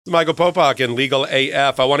Michael Popak and Legal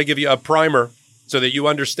AF. I want to give you a primer so that you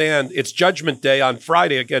understand it's Judgment Day on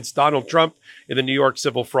Friday against Donald Trump in the New York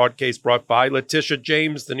civil fraud case brought by Letitia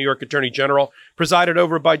James, the New York Attorney General, presided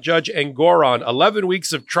over by Judge Engoron. 11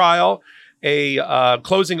 weeks of trial, a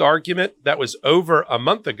closing argument that was over a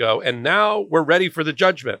month ago, and now we're ready for the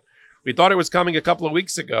judgment. We thought it was coming a couple of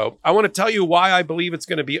weeks ago. I want to tell you why I believe it's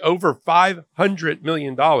going to be over $500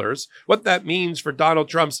 million, what that means for Donald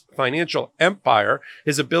Trump's financial empire,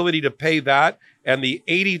 his ability to pay that, and the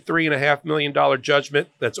 $83.5 million judgment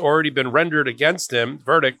that's already been rendered against him,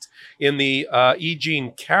 verdict, in the E.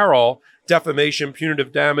 Jean Carroll defamation,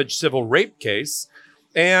 punitive damage, civil rape case.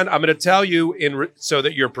 And I'm going to tell you, so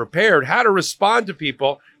that you're prepared, how to respond to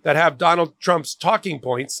people that have Donald Trump's talking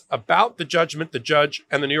points about the judgment, the judge,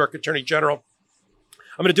 and the New York Attorney General.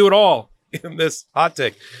 I'm going to do it all in this hot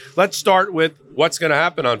take. Let's start with what's going to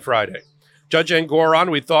happen on Friday. Judge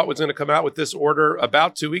Engoron, we thought, was going to come out with this order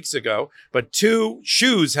about 2 weeks ago, but two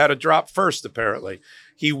shoes had to drop first, apparently.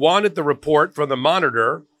 He wanted the report from the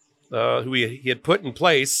Monitor, who he had put in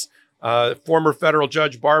place, former federal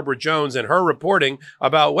judge Barbara Jones, and her reporting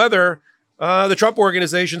about whether the Trump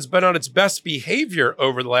organization's been on its best behavior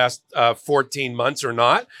over the last 14 months or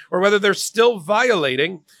not, or whether they're still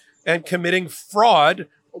violating and committing fraud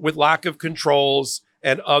with lack of controls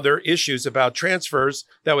and other issues about transfers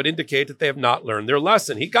that would indicate that they have not learned their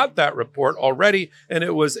lesson. He got that report already, and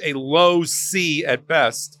it was a low C at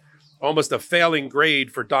best, almost a failing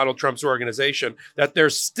grade for Donald Trump's organization, that they're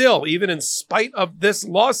still, even in spite of this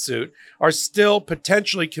lawsuit, are still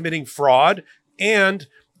potentially committing fraud and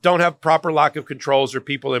don't have proper lack of controls or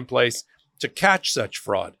people in place to catch such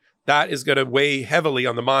fraud. That is going to weigh heavily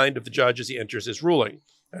on the mind of the judge as he enters his ruling.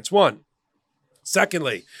 That's one.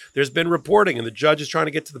 Secondly, there's been reporting, and the judge is trying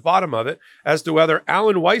to get to the bottom of it, as to whether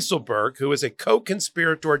Alan Weisselberg, who is a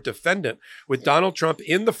co-conspirator defendant with Donald Trump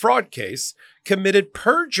in the fraud case, committed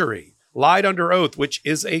perjury, lied under oath, which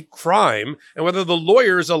is a crime, and whether the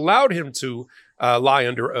lawyers allowed him to lie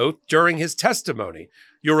under oath during his testimony.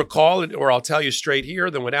 You'll recall, or I'll tell you straight here,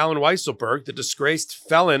 that when Alan Weisselberg, the disgraced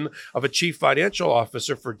felon of a chief financial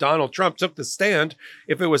officer for Donald Trump, took the stand,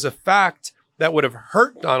 if it was a fact that would have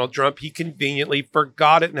hurt Donald Trump, he conveniently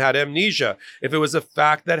forgot it and had amnesia. If it was a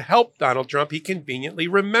fact that helped Donald Trump, he conveniently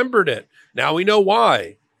remembered it. Now we know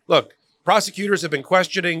why. Look, prosecutors have been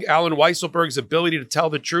questioning Alan Weisselberg's ability to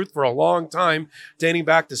tell the truth for a long time, dating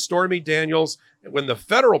back to Stormy Daniels, when the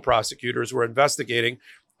federal prosecutors were investigating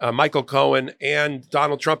Michael Cohen and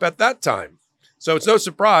Donald Trump at that time. So it's no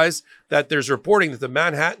surprise that there's reporting that the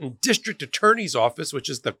Manhattan District Attorney's Office, which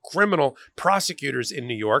is the criminal prosecutors in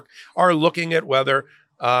New York, are looking at whether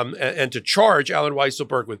and to charge Alan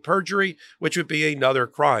Weisselberg with perjury, which would be another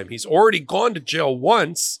crime. He's already gone to jail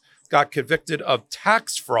once, got convicted of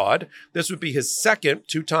tax fraud. This would be his second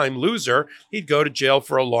two-time loser. He'd go to jail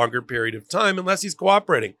for a longer period of time unless he's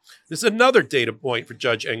cooperating. This is another data point for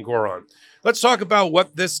Judge Engoron. Let's talk about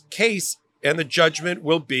what this case and the judgment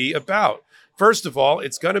will be about. First of all,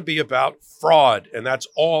 it's going to be about fraud, and that's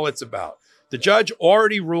all it's about. The judge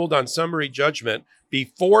already ruled on summary judgment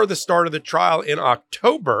before the start of the trial in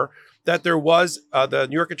October that there was, the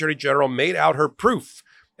New York Attorney General made out her proof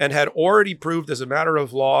and had already proved as a matter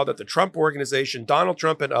of law that the Trump organization, Donald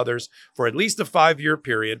Trump and others, for at least a 5-year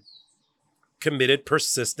period, committed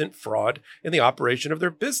persistent fraud in the operation of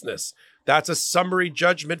their business. That's a summary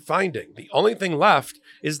judgment finding. The only thing left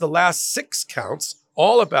is the last 6 counts,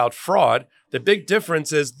 all about fraud. The big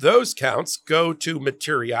difference is those counts go to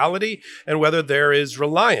materiality and whether there is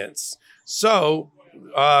reliance. So,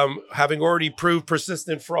 having already proved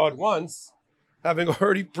persistent fraud once, the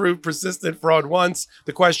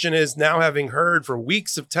question is now, having heard for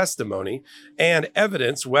weeks of testimony and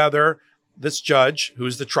evidence, whether this judge,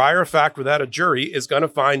 who's the trier of fact without a jury, is going to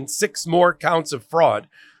find 6 more counts of fraud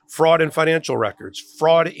in financial records,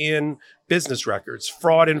 fraud in business records,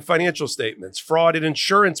 fraud in financial statements, fraud in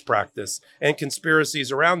insurance practice, and conspiracies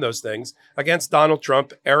around those things against Donald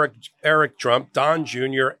Trump, Eric Trump, Don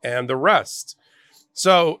Jr., and the rest.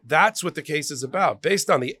 So that's what the case is about. Based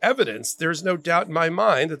on the evidence, there's no doubt in my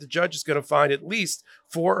mind that the judge is going to find at least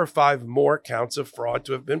 4 or 5 more counts of fraud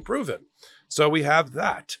to have been proven. So we have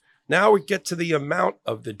that. Now we get to the amount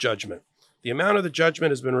of the judgment. The amount of the judgment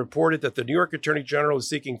has been reported that the New York Attorney General is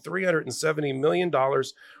seeking $370 million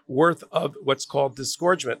worth of what's called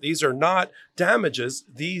disgorgement. These are not damages.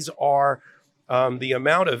 These are the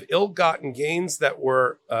amount of ill-gotten gains that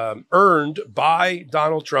were earned by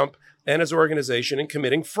Donald Trump and his organization in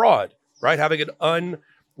committing fraud, right? Having an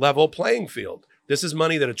unlevel playing field. This is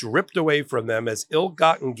money that it's ripped away from them as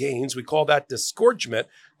ill-gotten gains. We call that disgorgement.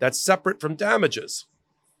 That's separate from damages.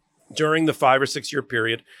 during the 5 or 6 year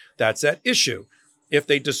period that's at issue. If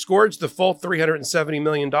they disgorge the full $370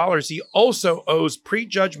 million, he also owes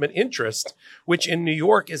prejudgment interest, which in New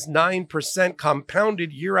York is 9%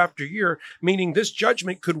 compounded year after year, meaning this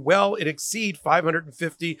judgment could exceed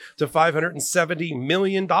 $550 to $570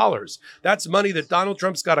 million. That's money that Donald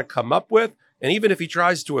Trump's got to come up with. And even if he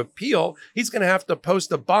tries to appeal, he's going to have to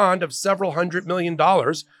post a bond of several $100 million,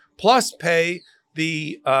 plus pay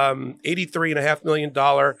the $83.5 million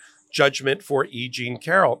judgment for E. Jean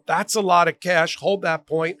Carroll. That's a lot of cash. Hold that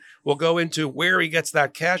point. We'll go into where he gets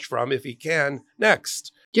that cash from, if he can,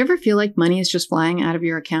 next. Do you ever feel like money is just flying out of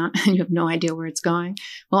your account and you have no idea where it's going?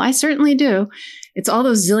 Well, I certainly do. It's all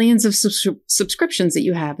those zillions of subscriptions that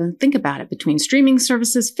you have. And think about it. Between streaming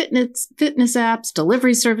services, fitness apps,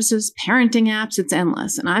 delivery services, parenting apps, it's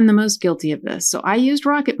endless. And I'm the most guilty of this. So I used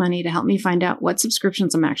Rocket Money to help me find out what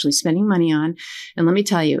subscriptions I'm actually spending money on. And let me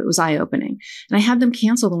tell you, it was eye-opening. And I had them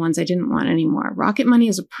cancel the ones I didn't want anymore. Rocket Money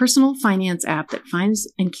is a personal finance app that finds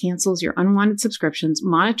and cancels your unwanted subscriptions,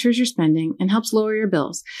 monitors your spending, and helps lower your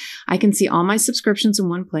bills. I can see all my subscriptions in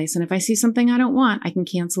one place, and if I see something I don't want, I can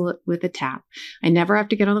cancel it with a tap. I never have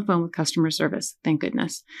to get on the phone with customer service, thank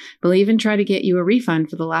goodness. They'll even try to get you a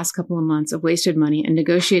refund for the last couple of months of wasted money and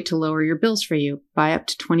negotiate to lower your bills for you by up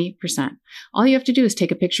to 20%. All you have to do is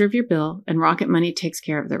take a picture of your bill, and Rocket Money takes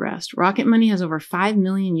care of the rest. Rocket Money has over 5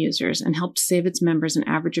 million users and helps save its members an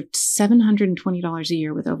average of $720 a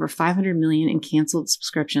year with over 500 million in canceled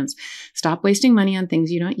subscriptions. Stop wasting money on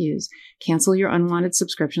things you don't use. Cancel your unwanted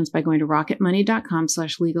subscriptions by going to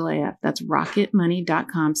rocketmoney.com/legalaf. That's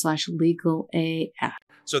rocketmoney.com/legalaf.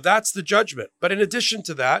 So that's the judgment. But in addition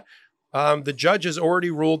to that, the judge has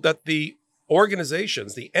already ruled that the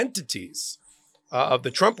organizations, the entities of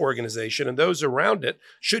the Trump organization and those around it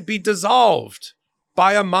should be dissolved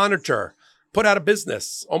by a monitor, put out of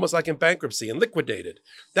business, almost like in bankruptcy, and liquidated.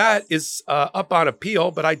 That is up on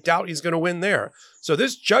appeal, but I doubt he's going to win there. So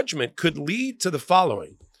this judgment could lead to the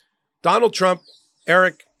following. Donald Trump,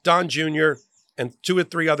 Eric, Don Jr., and 2 or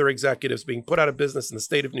 3 other executives being put out of business in the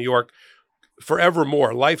state of New York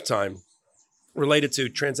forevermore, lifetime, related to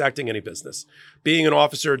transacting any business, being an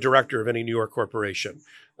officer or director of any New York corporation,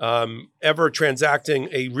 ever transacting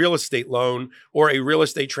a real estate loan or a real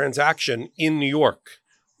estate transaction in New York.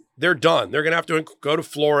 They're done. They're going to have to go to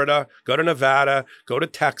Florida, go to Nevada, go to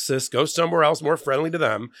Texas, go somewhere else more friendly to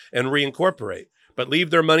them and reincorporate, but leave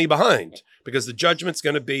their money behind, because the judgment's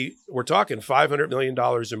going to be, we're talking $500 million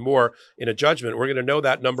or more in a judgment. We're going to know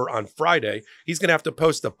that number on Friday. He's going to have to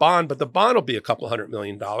post a bond, but the bond will be a couple $100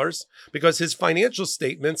 million because his financial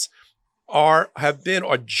statements are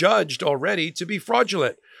judged already to be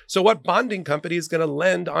fraudulent. So what bonding company is going to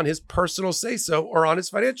lend on his personal say-so or on his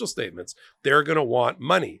financial statements? They're going to want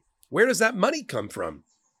money. Where does that money come from?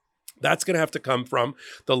 That's going to have to come from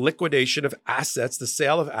the liquidation of assets, the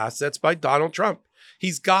sale of assets by Donald Trump.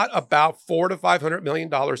 He's got about $400 to $500 million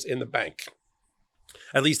in the bank,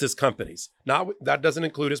 at least his companies. That doesn't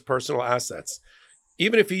include his personal assets.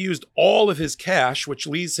 Even if he used all of his cash, which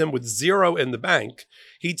leaves him with zero in the bank,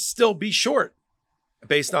 he'd still be short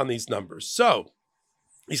based on these numbers. So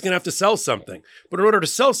he's going to have to sell something. But in order to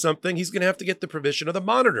sell something, he's going to have to get the permission of the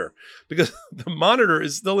monitor, because the monitor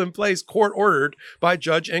is still in place, court ordered by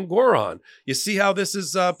Judge Engoron. You see how this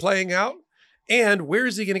is playing out? And where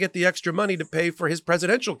is he going to get the extra money to pay for his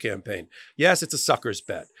presidential campaign? Yes, it's a sucker's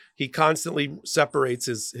bet. He constantly separates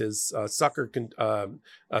his sucker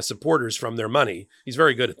supporters from their money. He's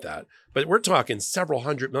very good at that. But we're talking several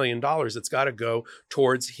 $100 million that's got to go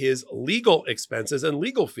towards his legal expenses and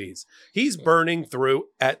legal fees. He's burning through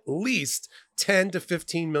at least $10 to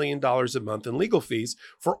 $15 million a month in legal fees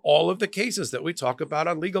for all of the cases that we talk about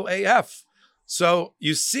on Legal AF. So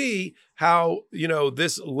you see how,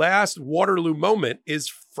 this last Waterloo moment is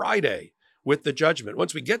Friday with the judgment.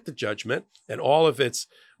 Once we get the judgment and all of its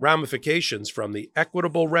ramifications, from the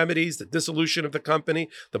equitable remedies, the dissolution of the company,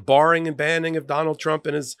 the barring and banning of Donald Trump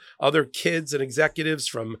and his other kids and executives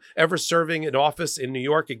from ever serving in office in New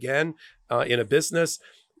York again in a business,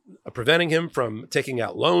 preventing him from taking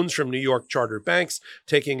out loans from New York charter banks,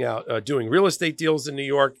 doing real estate deals in New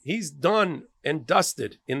York. He's done and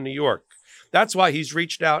dusted in New York. That's why he's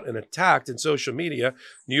reached out and attacked in social media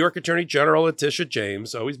New York Attorney General Letitia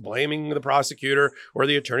James, always blaming the prosecutor or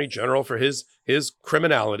the Attorney General for his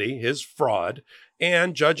criminality, his fraud,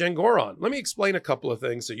 and Judge Engoron. Let me explain a couple of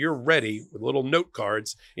things so you're ready with little note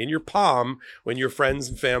cards in your palm when your friends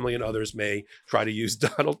and family and others may try to use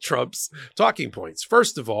Donald Trump's talking points.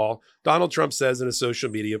 First of all, Donald Trump says in a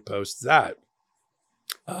social media post that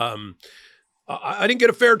I didn't get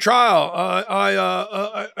a fair trial.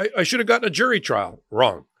 I should have gotten a jury trial.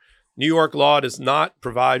 Wrong. New York law does not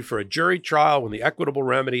provide for a jury trial when the equitable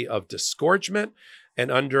remedy of disgorgement, and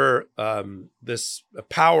under this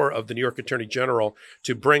power of the New York Attorney General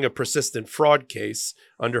to bring a persistent fraud case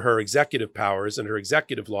under her executive powers and her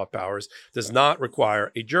executive law powers does not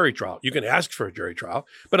require a jury trial. You can ask for a jury trial,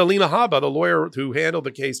 but Alina Habba, the lawyer who handled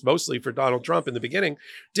the case mostly for Donald Trump in the beginning,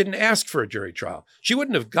 didn't ask for a jury trial. She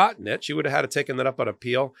wouldn't have gotten it. She would have had to taken that up on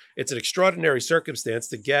appeal. It's an extraordinary circumstance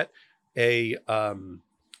to get a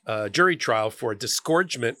jury trial for a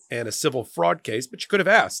disgorgement and a civil fraud case, but she could have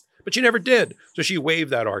asked. But she never did. So she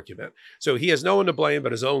waived that argument. So he has no one to blame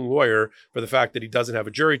but his own lawyer for the fact that he doesn't have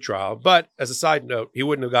a jury trial. But as a side note, he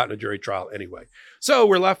wouldn't have gotten a jury trial anyway. So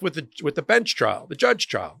we're left with the bench trial, the judge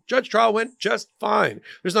trial. Judge trial went just fine.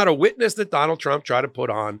 There's not a witness that Donald Trump tried to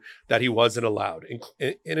put on that he wasn't allowed.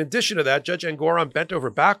 In addition to that, Judge Engoron bent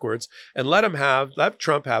over backwards and let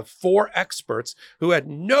Trump have 4 experts who had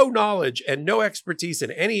no knowledge and no expertise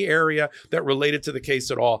in any area that related to the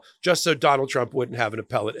case at all, just so Donald Trump wouldn't have an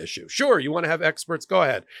appellate issue. Sure, you want to have experts? Go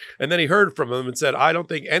ahead. And then he heard from them and said, I don't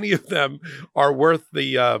think any of them are worth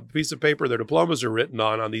the piece of paper their diplomas are written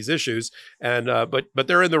on these issues. And but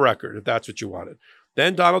they're in the record if that's what you wanted.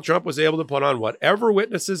 Then Donald Trump was able to put on whatever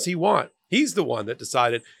witnesses he wanted. He's the one that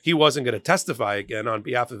decided he wasn't going to testify again on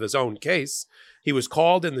behalf of his own case. He was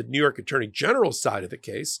called in the New York Attorney General's side of the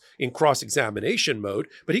case in cross-examination mode,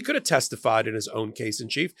 but he could have testified in his own case in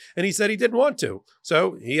chief, and he said he didn't want to.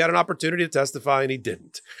 So he had an opportunity to testify, and he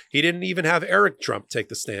didn't. He didn't even have Eric Trump take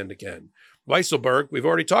the stand again. Weisselberg, we've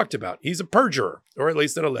already talked about. He's a perjurer, or at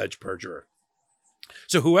least an alleged perjurer.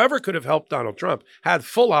 So whoever could have helped Donald Trump had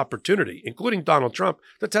full opportunity, including Donald Trump,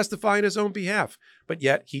 to testify in his own behalf, but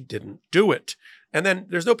yet he didn't do it. And then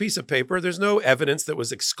there's no piece of paper. There's no evidence that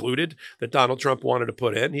was excluded that Donald Trump wanted to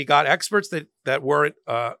put in. He got experts that weren't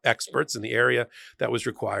experts in the area that was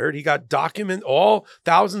required. He got all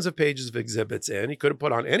thousands of pages of exhibits in. He could have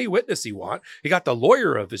put on any witness he want. He got the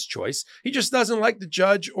lawyer of his choice. He just doesn't like the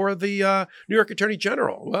judge or the New York Attorney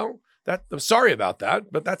General. Well, I'm sorry about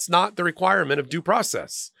that, but that's not the requirement of due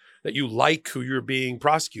process, that you like who you're being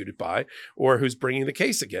prosecuted by or who's bringing the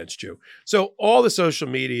case against you. So all the social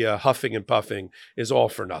media huffing and puffing is all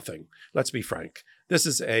for nothing. Let's be frank. This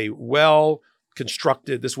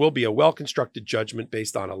will be a well-constructed judgment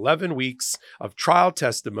based on 11 weeks of trial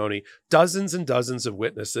testimony, dozens and dozens of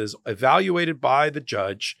witnesses evaluated by the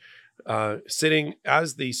judge, sitting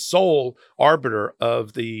as the sole arbiter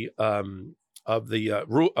of the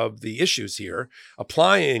issues here,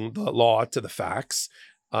 applying the law to the facts,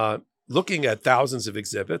 looking at thousands of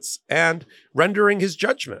exhibits and rendering his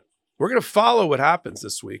judgment. We're going to follow what happens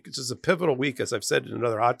this week. It's just a pivotal week, as I've said in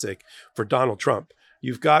another hot take, for Donald Trump.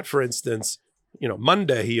 You've got, for instance,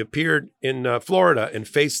 Monday he appeared in Florida and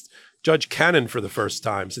faced Judge Cannon for the first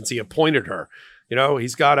time since he appointed her.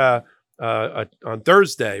 He's got on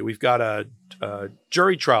Thursday, we've got a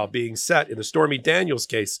jury trial being set in the Stormy Daniels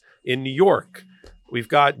case in New York. We've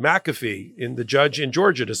got McAfee, the judge in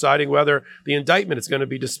Georgia, deciding whether the indictment is going to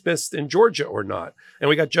be dismissed in Georgia or not. And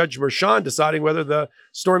we got Judge Merchan deciding whether the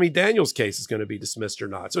Stormy Daniels case is going to be dismissed or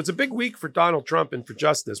not. So it's a big week for Donald Trump and for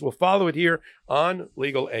justice. We'll follow it here on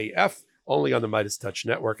Legal AF, only on the MeidasTouch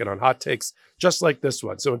Network and on hot takes just like this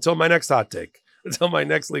one. So until my next hot take, until my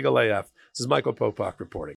next Legal AF, this is Michael Popak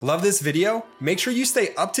reporting. Love this video? Make sure you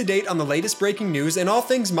stay up to date on the latest breaking news and all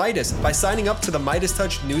things Midas by signing up to the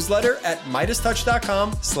MeidasTouch newsletter at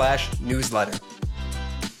MeidasTouch.com/newsletter.